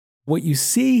What you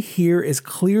see here is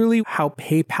clearly how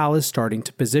PayPal is starting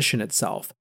to position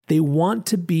itself. They want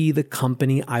to be the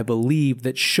company, I believe,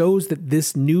 that shows that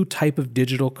this new type of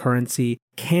digital currency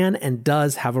can and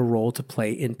does have a role to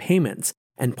play in payments.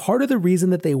 And part of the reason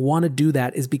that they want to do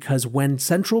that is because when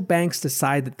central banks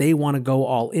decide that they want to go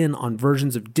all in on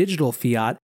versions of digital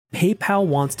fiat, PayPal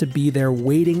wants to be there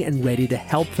waiting and ready to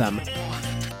help them.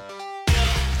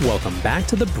 Welcome back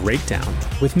to The Breakdown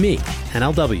with me,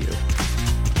 NLW.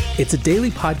 It's a daily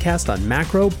podcast on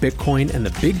macro, Bitcoin, and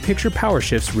the big picture power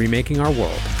shifts remaking our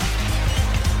world.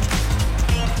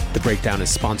 The Breakdown is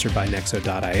sponsored by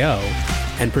Nexo.io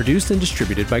and produced and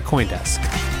distributed by CoinDesk.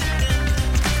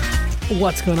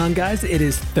 What's going on, guys? It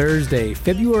is Thursday,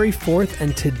 February 4th,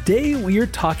 and today we are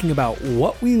talking about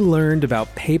what we learned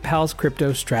about PayPal's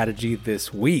crypto strategy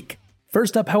this week.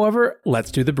 First up, however,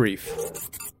 let's do the brief.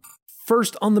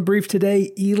 First on the brief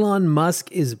today, Elon Musk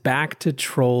is back to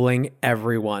trolling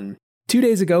everyone. 2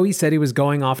 days ago, he said he was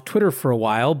going off Twitter for a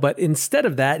while, but instead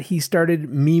of that, he started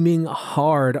memeing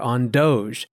hard on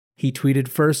Doge. He tweeted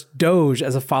first Doge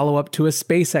as a follow-up to a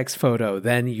SpaceX photo,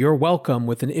 then You're Welcome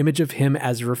with an image of him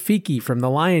as Rafiki from The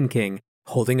Lion King,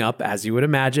 holding up, as you would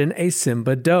imagine, a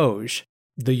Simba Doge.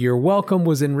 The You're Welcome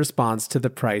was in response to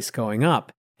the price going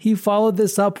up. He followed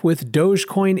this up with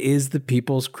Dogecoin is the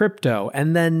people's crypto,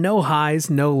 and then no highs,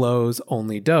 no lows,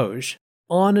 only Doge.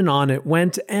 On and on it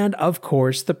went, and of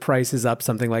course, the price is up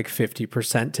something like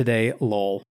 50% today,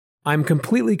 lol. I'm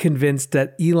completely convinced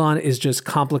that Elon is just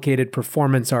complicated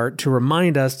performance art to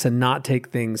remind us to not take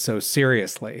things so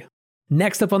seriously.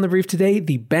 Next up on the brief today,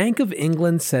 the Bank of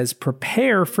England says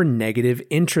prepare for negative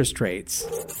interest rates.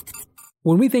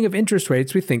 When we think of interest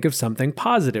rates, we think of something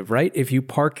positive, right? If you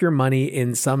park your money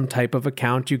in some type of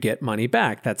account, you get money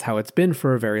back. That's how it's been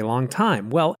for a very long time.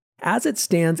 Well, as it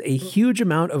stands, a huge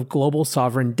amount of global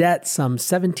sovereign debt, some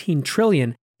 17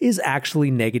 trillion, is actually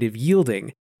negative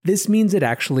yielding. This means it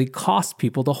actually costs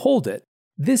people to hold it.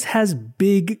 This has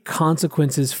big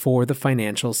consequences for the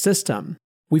financial system.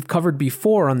 We've covered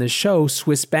before on this show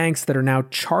Swiss banks that are now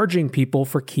charging people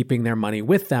for keeping their money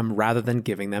with them rather than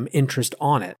giving them interest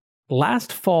on it.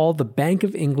 Last fall, the Bank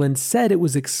of England said it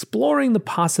was exploring the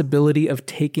possibility of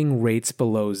taking rates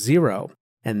below zero.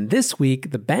 And this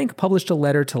week, the bank published a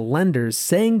letter to lenders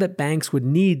saying that banks would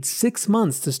need 6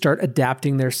 months to start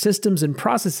adapting their systems and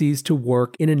processes to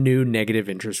work in a new negative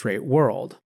interest rate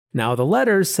world. Now, the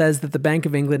letter says that the Bank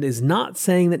of England is not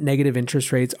saying that negative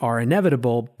interest rates are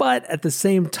inevitable, but at the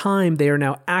same time, they are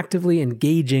now actively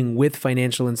engaging with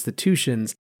financial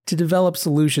institutions to develop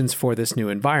solutions for this new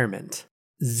environment.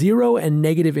 Zero and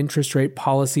negative interest rate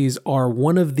policies are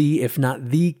one of the, if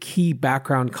not the key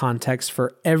background context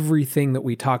for everything that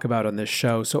we talk about on this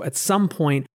show. So at some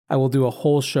point, I will do a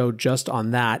whole show just on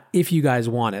that. If you guys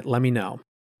want it, let me know.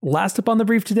 Last up on the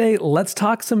brief today, let's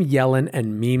talk some Yellen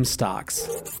and meme stocks.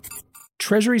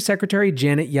 Treasury Secretary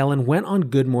Janet Yellen went on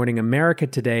Good Morning America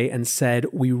today and said,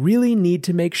 "We really need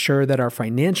to make sure that our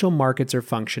financial markets are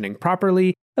functioning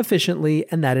properly, efficiently,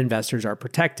 and that investors are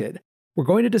protected. We're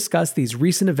going to discuss these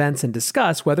recent events and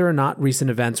discuss whether or not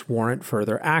recent events warrant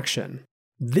further action."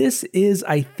 This is,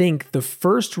 I think, the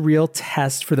first real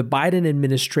test for the Biden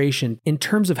administration in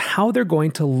terms of how they're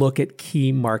going to look at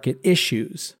key market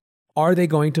issues. Are they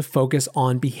going to focus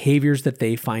on behaviors that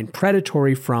they find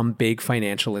predatory from big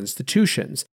financial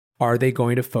institutions? Are they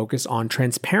going to focus on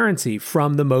transparency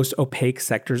from the most opaque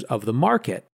sectors of the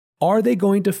market? Are they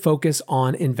going to focus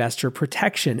on investor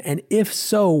protection? And if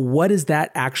so, what is that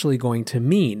actually going to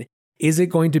mean? Is it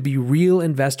going to be real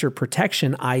investor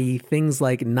protection, i.e. things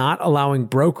like not allowing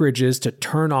brokerages to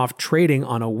turn off trading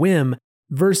on a whim,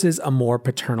 versus a more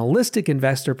paternalistic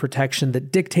investor protection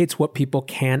that dictates what people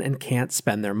can and can't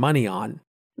spend their money on?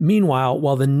 Meanwhile,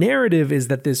 while the narrative is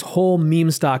that this whole meme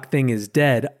stock thing is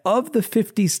dead, of the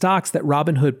 50 stocks that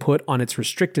Robinhood put on its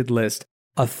restricted list,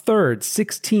 a third,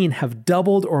 16, have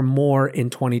doubled or more in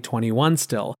 2021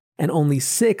 still, and only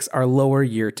 6 are lower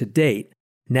year to date.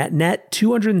 Net,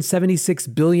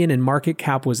 $276 billion in market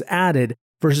cap was added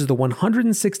versus the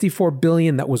 $164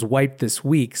 billion that was wiped this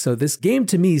week, so this game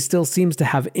to me still seems to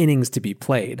have innings to be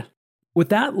played. With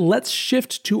that, let's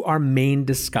shift to our main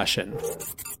discussion.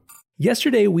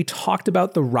 Yesterday, we talked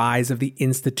about the rise of the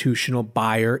institutional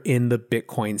buyer in the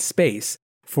Bitcoin space.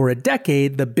 For a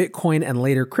decade, the Bitcoin and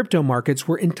later crypto markets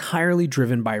were entirely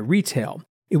driven by retail.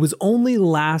 It was only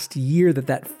last year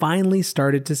that finally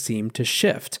started to seem to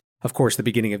shift. Of course, the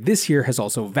beginning of this year has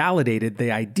also validated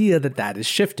the idea that is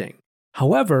shifting.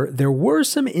 However, there were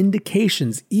some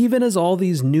indications, even as all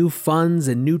these new funds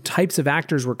and new types of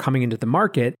actors were coming into the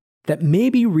market, that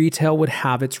maybe retail would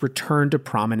have its return to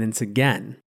prominence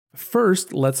again.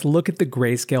 First, let's look at the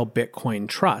Grayscale Bitcoin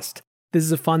Trust. This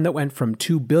is a fund that went from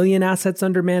 2 billion assets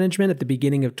under management at the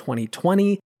beginning of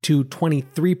 2020 to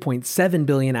 23.7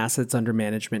 billion assets under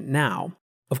management now.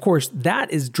 Of course,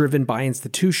 that is driven by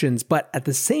institutions, but at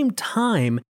the same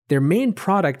time, their main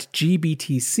product,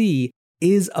 GBTC,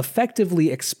 is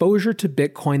effectively exposure to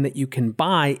Bitcoin that you can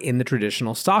buy in the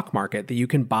traditional stock market, that you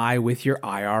can buy with your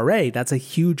IRA. That's a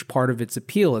huge part of its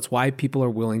appeal. It's why people are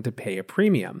willing to pay a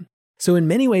premium. So in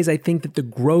many ways, I think that the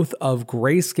growth of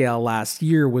Grayscale last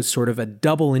year was sort of a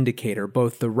double indicator,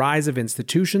 both the rise of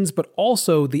institutions, but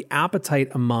also the appetite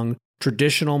among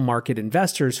traditional market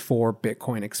investors for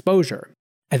Bitcoin exposure.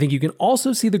 I think you can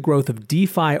also see the growth of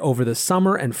DeFi over the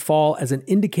summer and fall as an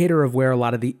indicator of where a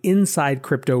lot of the inside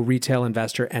crypto retail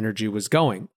investor energy was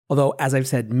going. Although, as I've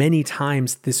said many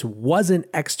times, this wasn't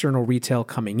external retail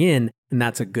coming in, and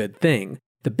that's a good thing.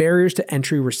 The barriers to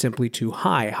entry were simply too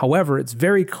high. However, it's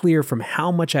very clear from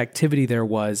how much activity there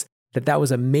was that that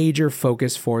was a major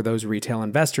focus for those retail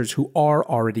investors who are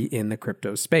already in the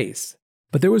crypto space.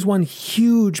 But there was one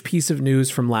huge piece of news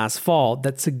from last fall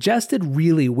that suggested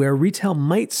really where retail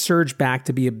might surge back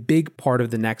to be a big part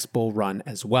of the next bull run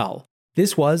as well.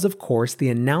 This was, of course, the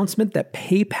announcement that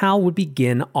PayPal would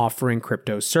begin offering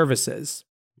crypto services.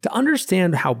 To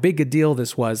understand how big a deal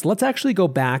this was, let's actually go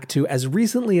back to as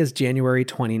recently as January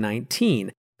 2019,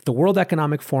 at the World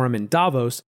Economic Forum in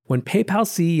Davos, when PayPal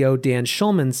CEO Dan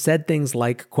Schulman said things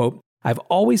like, quote, "I've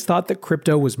always thought that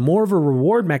crypto was more of a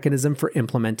reward mechanism for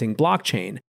implementing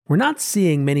blockchain. We're not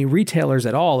seeing many retailers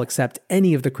at all accept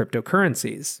any of the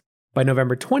cryptocurrencies." By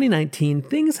November 2019,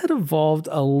 things had evolved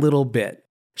a little bit.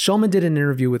 Schulman did an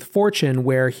interview with Fortune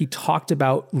where he talked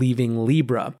about leaving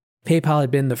Libra. PayPal had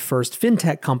been the first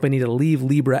fintech company to leave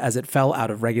Libra as it fell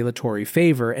out of regulatory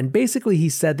favor, and basically he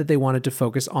said that they wanted to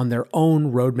focus on their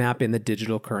own roadmap in the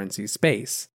digital currency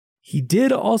space. He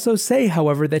did also say,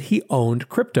 however, that he owned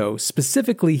crypto.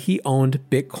 Specifically, he owned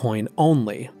Bitcoin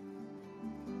only.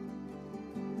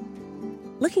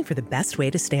 Looking for the best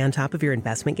way to stay on top of your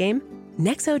investment game?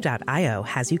 Nexo.io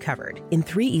has you covered in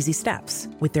 3 easy steps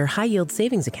with their high-yield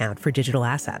savings account for digital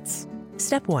assets.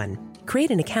 Step 1.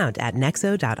 Create an account at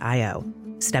Nexo.io.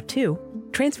 Step 2.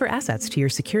 Transfer assets to your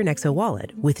secure Nexo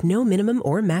wallet with no minimum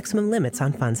or maximum limits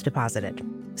on funds deposited.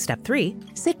 Step 3.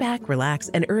 Sit back, relax,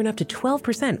 and earn up to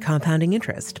 12% compounding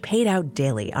interest paid out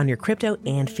daily on your crypto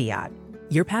and fiat.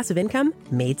 Your passive income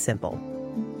made simple.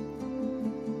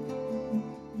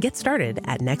 Get started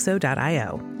at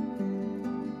Nexo.io.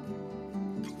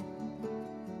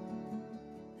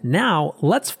 Now,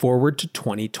 let's forward to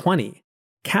 2020.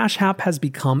 Cash App has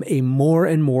become a more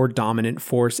and more dominant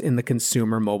force in the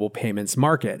consumer mobile payments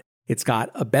market. It's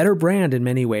got a better brand in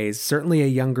many ways, certainly a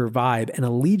younger vibe, and a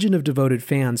legion of devoted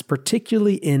fans,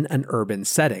 particularly in an urban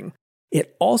setting.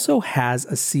 It also has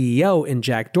a CEO in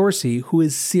Jack Dorsey who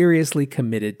is seriously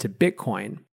committed to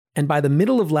Bitcoin. And by the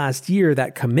middle of last year,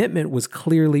 that commitment was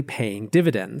clearly paying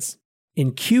dividends.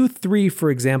 In Q3,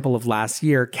 for example, of last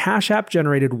year, Cash App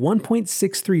generated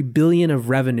 $1.63 billion of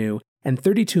revenue and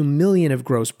 $32 million of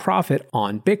gross profit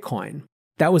on Bitcoin.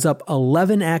 That was up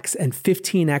 11x and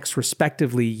 15x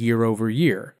respectively year over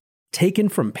year. Taken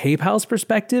from PayPal's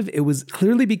perspective, it was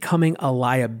clearly becoming a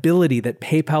liability that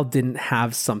PayPal didn't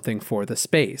have something for the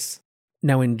space.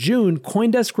 Now in June,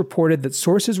 CoinDesk reported that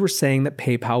sources were saying that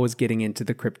PayPal was getting into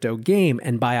the crypto game,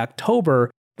 and by October,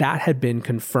 that had been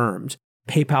confirmed.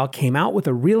 PayPal came out with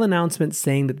a real announcement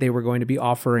saying that they were going to be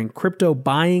offering crypto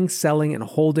buying, selling, and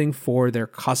holding for their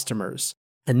customers.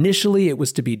 Initially, it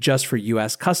was to be just for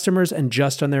US customers and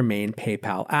just on their main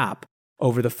PayPal app.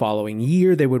 Over the following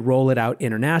year, they would roll it out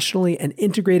internationally and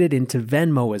integrate it into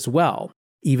Venmo as well.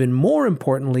 Even more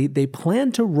importantly, they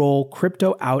plan to roll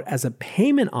crypto out as a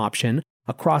payment option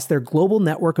across their global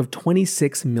network of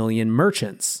 26 million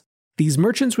merchants. These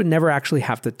merchants would never actually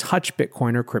have to touch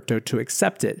Bitcoin or crypto to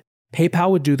accept it.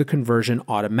 PayPal would do the conversion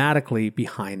automatically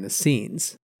behind the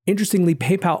scenes. Interestingly,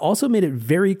 PayPal also made it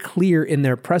very clear in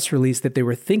their press release that they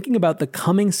were thinking about the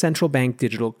coming central bank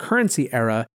digital currency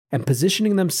era and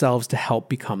positioning themselves to help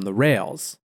become the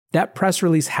rails. That press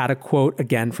release had a quote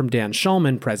again from Dan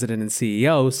Schulman, president and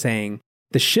CEO, saying,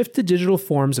 "The shift to digital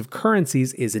forms of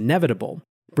currencies is inevitable,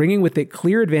 bringing with it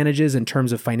clear advantages in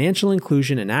terms of financial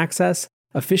inclusion and access,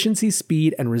 efficiency,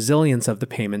 speed, and resilience of the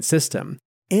payment system,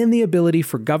 and the ability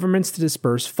for governments to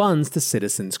disperse funds to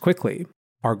citizens quickly.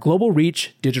 Our global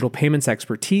reach, digital payments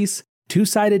expertise,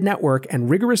 two-sided network, and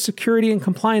rigorous security and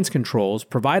compliance controls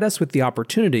provide us with the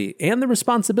opportunity and the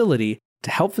responsibility to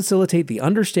help facilitate the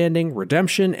understanding,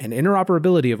 redemption, and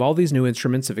interoperability of all these new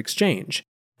instruments of exchange.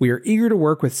 We are eager to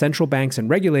work with central banks and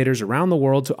regulators around the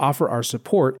world to offer our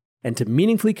support and to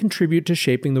meaningfully contribute to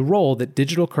shaping the role that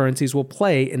digital currencies will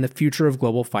play in the future of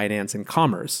global finance and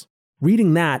commerce.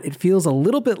 Reading that, it feels a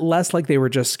little bit less like they were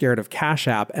just scared of Cash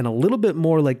App and a little bit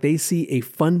more like they see a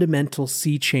fundamental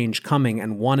sea change coming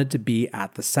and wanted to be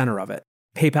at the center of it.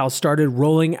 PayPal started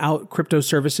rolling out crypto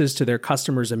services to their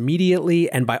customers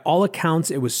immediately, and by all accounts,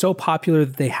 it was so popular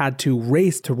that they had to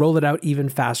race to roll it out even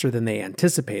faster than they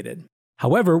anticipated.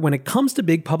 However, when it comes to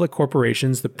big public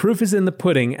corporations, the proof is in the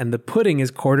pudding, and the pudding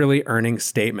is quarterly earnings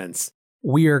statements.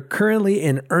 We are currently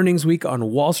in earnings week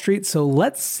on Wall Street, so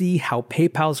let's see how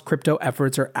PayPal's crypto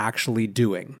efforts are actually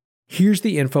doing. Here's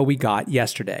the info we got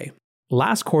yesterday.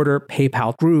 Last quarter,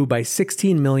 PayPal grew by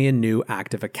 16 million new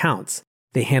active accounts.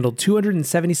 They handled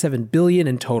 $277 billion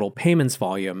in total payments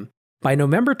volume. By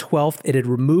November 12th, it had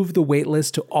removed the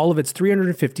waitlist to all of its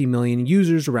 350 million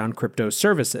users around crypto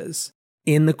services.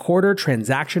 In the quarter,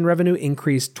 transaction revenue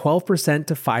increased 12%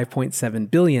 to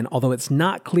 $5.7 billion, although it's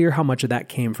not clear how much of that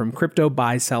came from crypto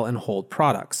buy, sell, and hold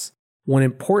products. One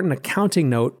important accounting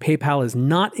note, PayPal is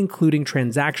not including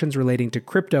transactions relating to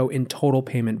crypto in total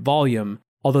payment volume,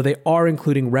 although they are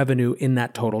including revenue in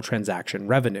that total transaction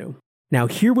revenue. Now,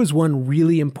 here was one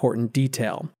really important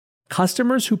detail.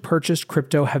 Customers who purchased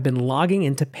crypto have been logging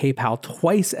into PayPal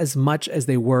twice as much as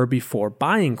they were before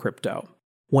buying crypto.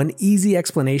 One easy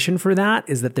explanation for that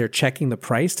is that they're checking the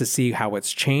price to see how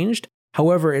it's changed.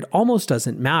 However, it almost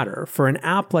doesn't matter. For an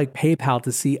app like PayPal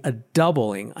to see a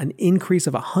doubling, an increase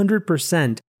of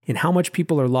 100% in how much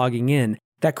people are logging in,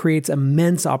 that creates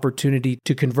immense opportunity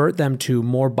to convert them to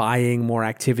more buying, more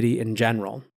activity in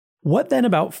general. What then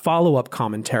about follow-up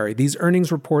commentary? These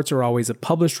earnings reports are always a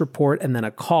published report and then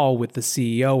a call with the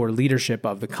CEO or leadership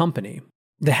of the company.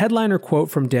 The headliner quote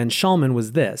from Dan Schulman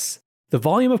was this: "The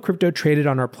volume of crypto traded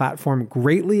on our platform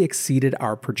greatly exceeded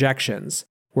our projections.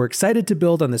 We're excited to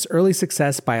build on this early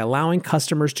success by allowing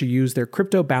customers to use their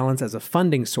crypto balance as a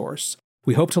funding source.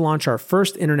 We hope to launch our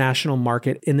first international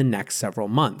market in the next several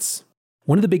months."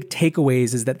 One of the big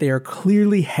takeaways is that they are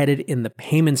clearly headed in the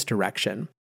payments direction.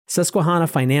 Susquehanna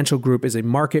Financial Group is a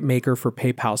market maker for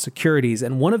PayPal securities,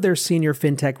 and one of their senior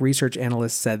fintech research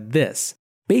analysts said this: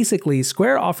 "Basically,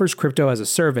 Square offers crypto as a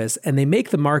service, and they make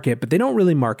the market, but they don't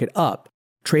really mark it up.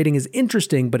 Trading is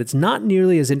interesting, but it's not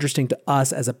nearly as interesting to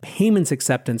us as a payments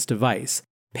acceptance device.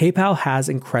 PayPal has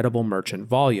incredible merchant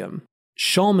volume."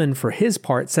 Schulman, for his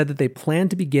part, said that they plan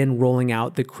to begin rolling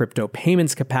out the crypto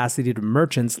payments capacity to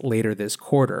merchants later this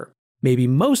quarter. Maybe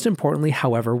most importantly,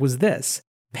 however, was this: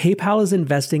 PayPal is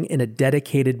investing in a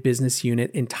dedicated business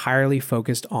unit entirely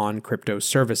focused on crypto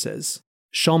services.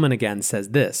 Schulman again says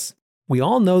this: "We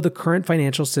all know the current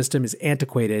financial system is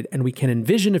antiquated, and we can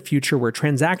envision a future where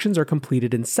transactions are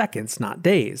completed in seconds, not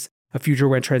days. A future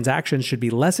where transactions should be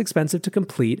less expensive to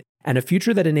complete, and a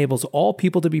future that enables all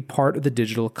people to be part of the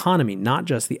digital economy, not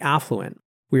just the affluent.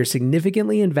 We are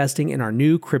significantly investing in our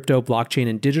new crypto, blockchain,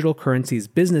 and digital currencies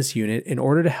business unit in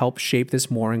order to help shape this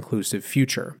more inclusive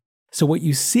future." So what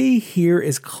you see here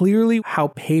is clearly how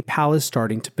PayPal is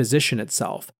starting to position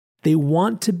itself. They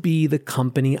want to be the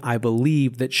company, I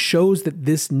believe, that shows that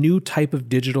this new type of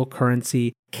digital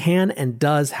currency can and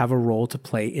does have a role to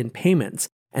play in payments.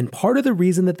 And part of the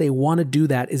reason that they want to do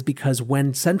that is because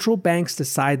when central banks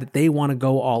decide that they want to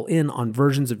go all in on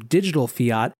versions of digital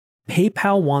fiat,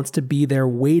 PayPal wants to be there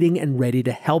waiting and ready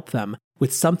to help them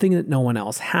with something that no one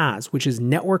else has, which is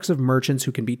networks of merchants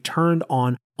who can be turned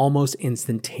on almost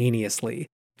instantaneously.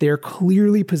 They are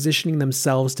clearly positioning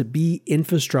themselves to be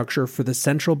infrastructure for the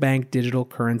central bank digital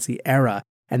currency era,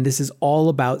 and this is all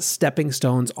about stepping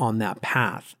stones on that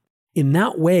path. In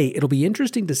that way, it'll be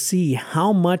interesting to see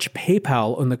how much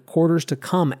PayPal in the quarters to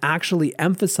come actually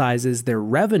emphasizes their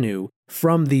revenue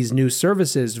from these new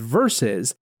services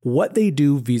versus what they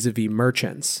do vis-a-vis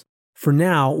merchants. For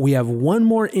now, we have one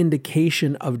more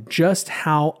indication of just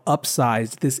how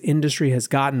upsized this industry has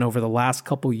gotten over the last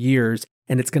couple years,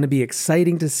 and it's going to be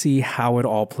exciting to see how it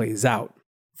all plays out.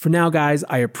 For now, guys,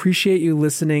 I appreciate you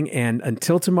listening, and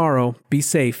until tomorrow, be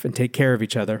safe and take care of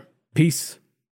each other. Peace.